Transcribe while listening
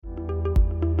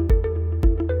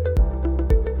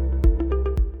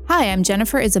Hi, I'm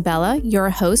Jennifer Isabella, your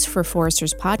host for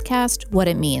Forrester's podcast, What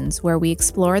It Means, where we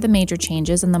explore the major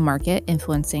changes in the market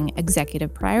influencing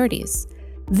executive priorities.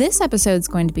 This episode is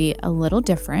going to be a little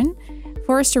different.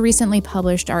 Forrester recently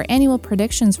published our annual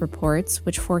predictions reports,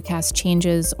 which forecast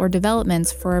changes or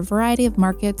developments for a variety of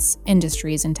markets,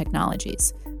 industries, and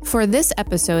technologies. For this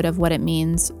episode of What It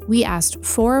Means, we asked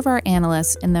 4 of our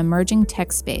analysts in the emerging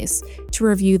tech space to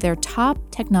review their top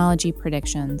technology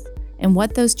predictions and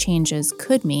what those changes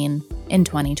could mean in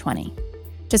 2020.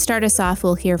 To start us off,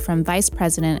 we'll hear from Vice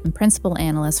President and Principal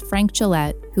Analyst Frank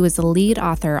Gillette, who is the lead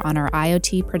author on our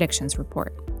IoT predictions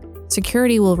report.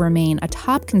 Security will remain a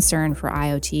top concern for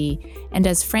IoT, and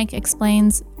as Frank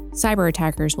explains, cyber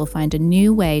attackers will find a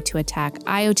new way to attack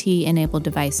IoT-enabled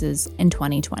devices in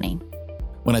 2020.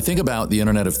 When I think about the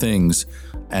Internet of Things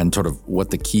and sort of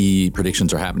what the key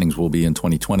predictions or happenings will be in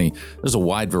 2020, there's a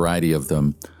wide variety of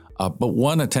them. But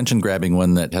one attention-grabbing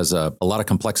one that has a lot of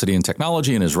complexity in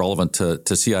technology and is relevant to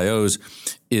CIOs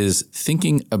is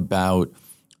thinking about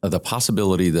the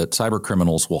possibility that cyber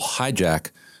criminals will hijack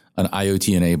an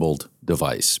IoT-enabled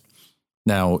device.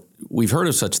 Now, we've heard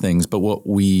of such things, but what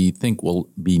we think will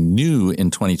be new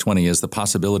in 2020 is the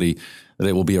possibility that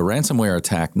it will be a ransomware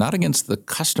attack, not against the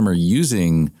customer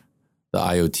using the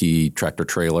IoT tractor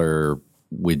trailer,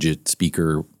 widget,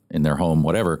 speaker in their home,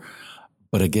 whatever,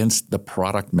 but against the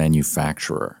product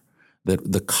manufacturer.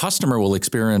 That the customer will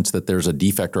experience that there's a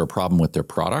defect or a problem with their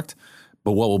product,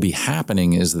 but what will be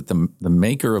happening is that the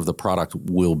maker of the product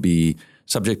will be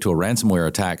subject to a ransomware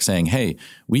attack saying, hey,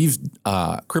 we've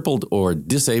crippled or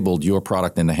disabled your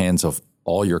product in the hands of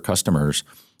all your customers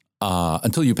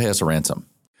until you pay us a ransom.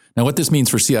 Now, what this means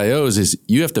for CIOs is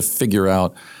you have to figure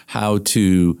out how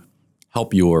to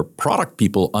help your product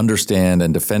people understand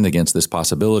and defend against this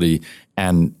possibility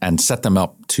and set them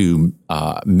up to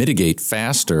mitigate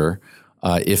faster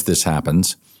if this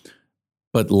happens.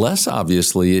 But less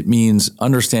obviously, it means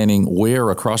understanding where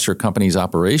across your company's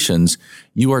operations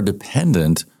you are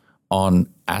dependent on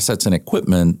assets and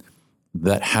equipment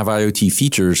that have IoT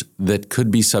features that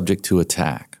could be subject to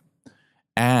attack.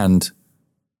 And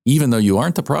even though you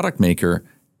aren't the product maker,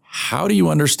 how do you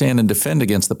understand and defend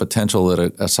against the potential that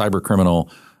a cyber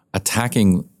criminal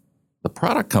attacking the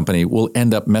product company will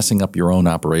end up messing up your own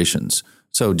operations?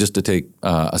 So just to take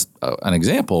an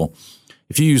example,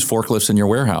 if you use forklifts in your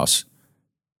warehouse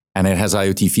and it has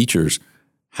IoT features,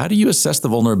 how do you assess the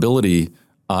vulnerability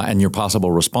and your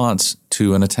possible response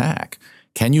to an attack?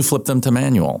 Can you flip them to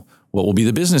manual? What will be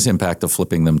the business impact of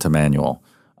flipping them to manual?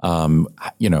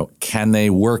 Can they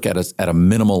work at a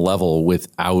minimal level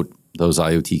without those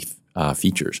IoT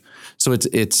features? So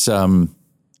it's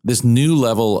this new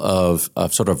level of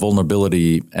sort of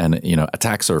vulnerability and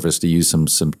attack surface, to use some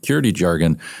security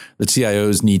jargon, that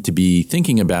CIOs need to be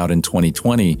thinking about in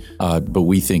 2020, but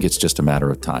we think it's just a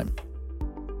matter of time.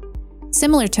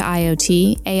 Similar to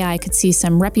IoT, AI could see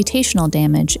some reputational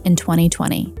damage in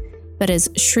 2020. But as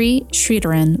Sri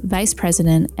Sridharan, Vice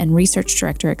President and Research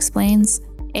Director, explains,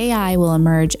 AI will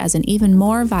emerge as an even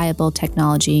more viable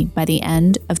technology by the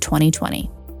end of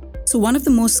 2020. So one of the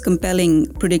most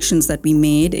compelling predictions that we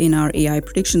made in our AI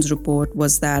predictions report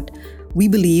was that we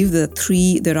believe that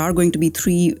there are going to be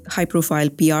 3 high-profile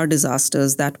PR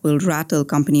disasters that will rattle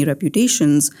company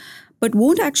reputations, but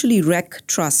won't actually wreck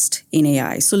trust in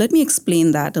AI. So let me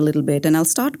explain that a little bit. And I'll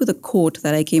start with a quote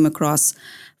that I came across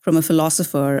from a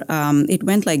philosopher. It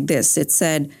went like this. It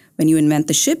said, when you invent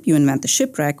the ship, you invent the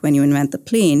shipwreck. When you invent the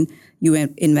plane, you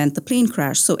invent the plane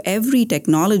crash. So every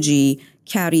technology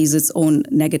carries its own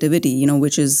negativity,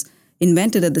 which is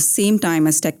invented at the same time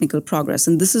as technical progress.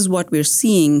 And this is what we're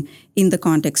seeing in the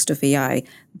context of AI.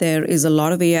 There is a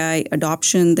lot of AI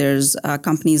adoption. There's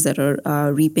companies that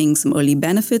are reaping some early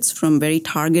benefits from very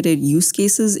targeted use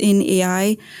cases in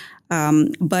AI.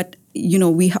 But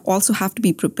we also have to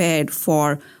be prepared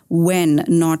for when,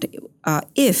 not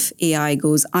if, AI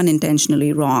goes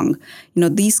unintentionally wrong.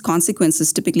 These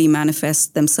consequences typically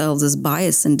manifest themselves as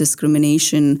bias and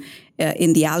discrimination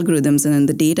in the algorithms and in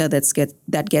the data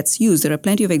that gets used. There are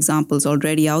plenty of examples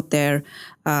already out there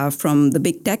from the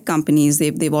big tech companies.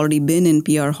 They've already been in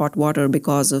PR hot water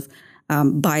because of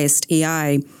biased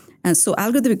AI. And so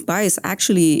algorithmic bias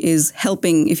actually is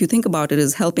helping, if you think about it,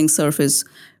 is helping surface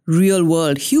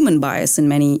real-world human bias in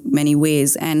many, many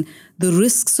ways. And the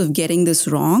risks of getting this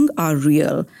wrong are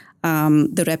real.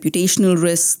 The reputational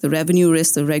risk, the revenue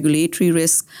risk, the regulatory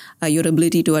risk, your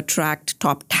ability to attract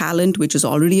top talent, which is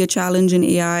already a challenge in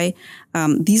AI.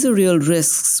 These are real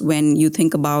risks when you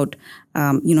think about,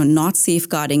 not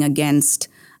safeguarding against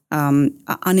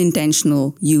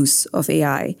unintentional use of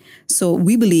AI. So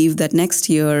we believe that next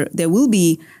year there will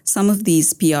be some of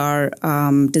these PR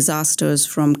disasters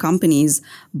from companies,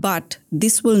 but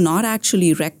this will not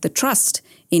actually wreck the trust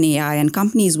in AI, and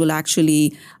companies will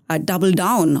actually double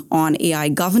down on AI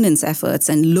governance efforts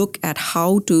and look at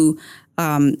how to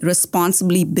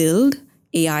responsibly build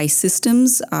AI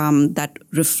systems that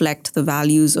reflect the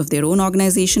values of their own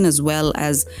organization as well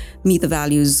as meet the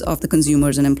values of the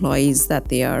consumers and employees that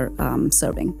they are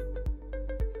serving.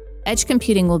 Edge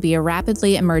computing will be a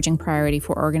rapidly emerging priority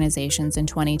for organizations in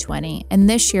 2020, and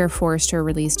this year Forrester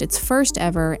released its first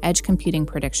ever Edge computing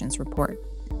predictions report.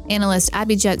 Analyst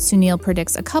Abhijit Sunil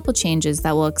predicts a couple changes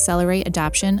that will accelerate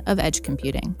adoption of edge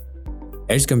computing.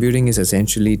 Edge computing is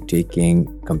essentially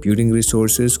taking computing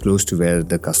resources close to where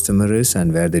the customer is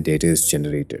and where the data is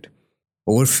generated.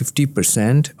 Over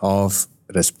 50% of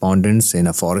respondents in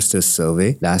a Forrester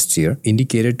survey last year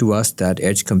indicated to us that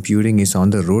edge computing is on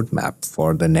the roadmap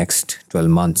for the next 12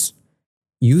 months.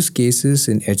 Use cases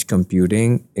in edge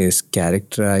computing is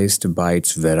characterized by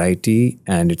its variety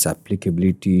and its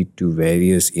applicability to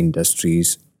various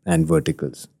industries and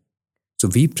verticals. So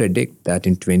we predict that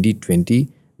in 2020,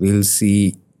 we'll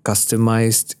see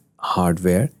customized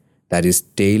hardware that is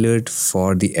tailored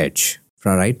for the edge,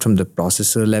 right from the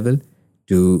processor level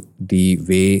to the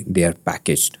way they are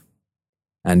packaged.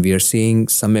 And we are seeing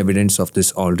some evidence of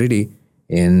this already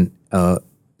in a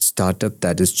startup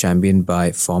that is championed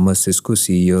by former Cisco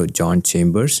CEO John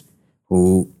Chambers,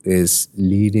 who is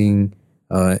leading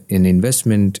an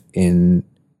investment in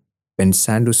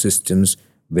Pensando Systems,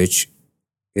 which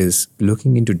is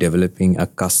looking into developing a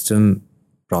custom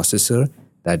processor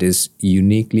that is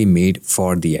uniquely made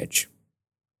for the edge.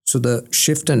 So the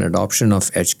shift and adoption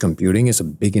of edge computing is a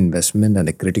big investment and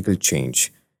a critical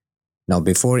change. Now,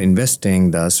 before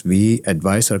investing, thus, we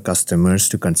advise our customers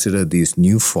to consider these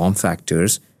new form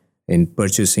factors in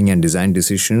purchasing and design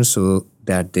decisions so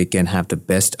that they can have the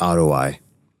best ROI.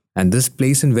 And this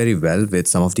plays in very well with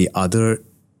some of the other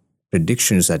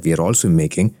predictions that we are also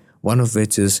making, one of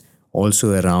which is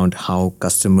also around how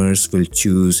customers will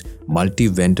choose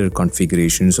multi-vendor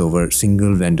configurations over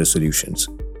single-vendor solutions.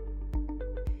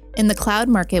 In the cloud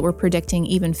market, we're predicting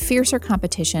even fiercer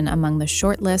competition among the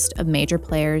short list of major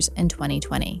players in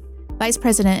 2020. Vice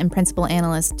President and Principal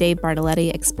Analyst Dave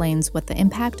Bartoletti explains what the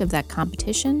impact of that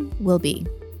competition will be.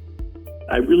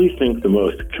 I really think the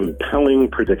most compelling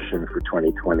prediction for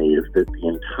 2020 is that the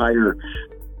entire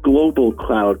global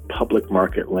cloud public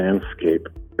market landscape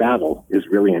battle is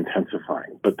really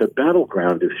intensifying, but the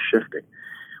battleground is shifting.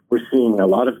 We're seeing a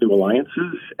lot of new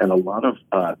alliances and a lot of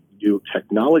new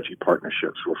technology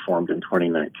partnerships were formed in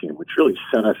 2019, which really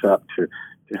set us up to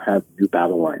have new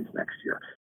battle lines next year.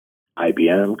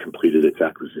 IBM completed its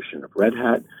acquisition of Red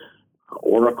Hat.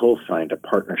 Oracle signed a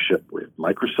partnership with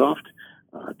Microsoft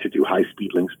to do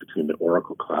high-speed links between the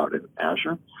Oracle Cloud and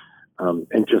Azure.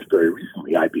 And just very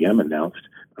recently, IBM announced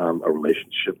a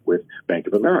relationship with Bank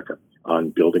of America on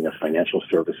building a financial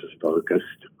services-focused,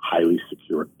 highly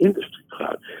secure industry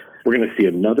cloud. We're going to see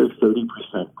another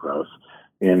 30% growth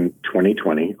in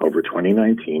 2020 over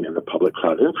 2019 in the public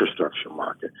cloud infrastructure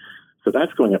market. So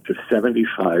that's going up to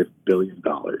 $75 billion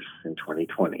in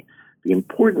 2020. The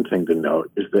important thing to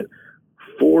note is that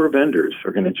 4 vendors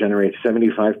are going to generate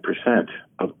 75%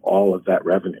 of all of that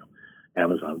revenue.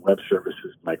 Amazon Web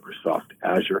Services, Microsoft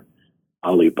Azure,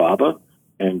 Alibaba,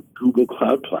 and Google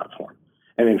Cloud Platform.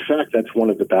 And in fact, that's one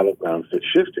of the battlegrounds that's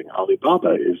shifting.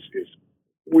 Alibaba is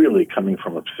really coming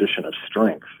from a position of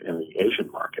strength in the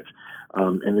Asian market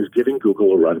and is giving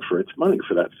Google a run for its money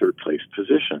for that third place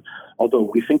position. Although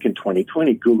we think in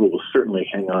 2020, Google will certainly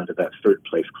hang on to that third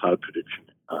place cloud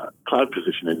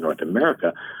position in North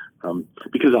America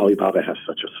because Alibaba has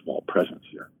such a small presence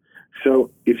here.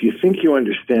 So if you think you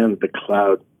understand the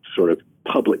cloud sort of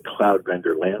public cloud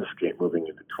vendor landscape moving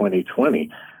into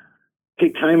 2020,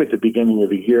 take time at the beginning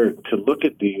of the year to look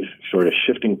at these sort of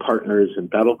shifting partners and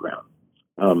battleground.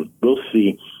 We'll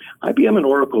see IBM and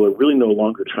Oracle are really no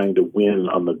longer trying to win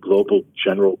on the global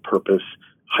general purpose,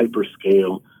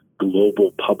 hyperscale,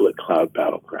 global public cloud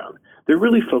battleground. They're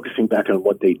really focusing back on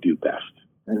what they do best.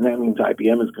 And that means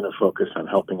IBM is going to focus on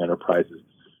helping enterprises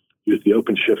use the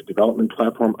OpenShift development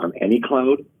platform on any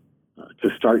cloud to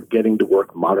start getting to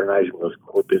work modernizing those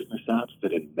core business apps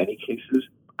that in many cases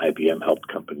IBM helped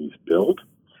companies build.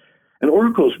 And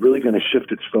Oracle is really going to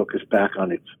shift its focus back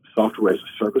on its software as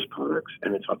a service products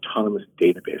and its autonomous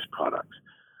database products,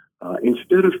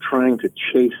 instead of trying to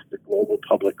chase the global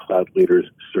public cloud leaders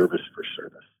service for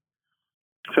service.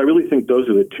 So I really think those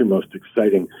are the two most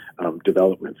exciting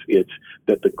developments. It's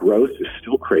that the growth is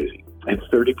still crazy. and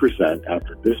 30%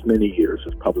 after this many years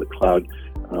of public cloud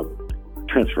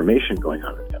transformation going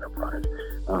on in enterprise,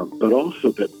 but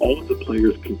also that all of the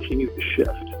players continue to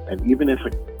shift. And even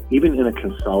in a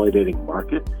consolidating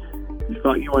market, if you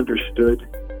thought you understood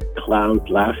cloud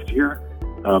last year,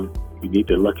 you need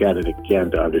to look at it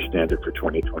again to understand it for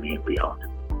 2020 and beyond.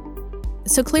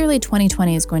 So clearly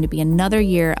 2020 is going to be another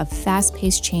year of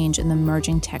fast-paced change in the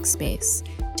emerging tech space.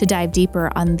 To dive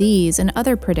deeper on these and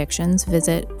other predictions,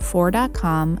 visit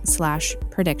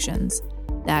forr.com/predictions.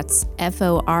 That's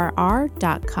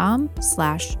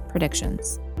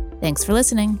FORR.com/predictions. Thanks for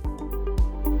listening.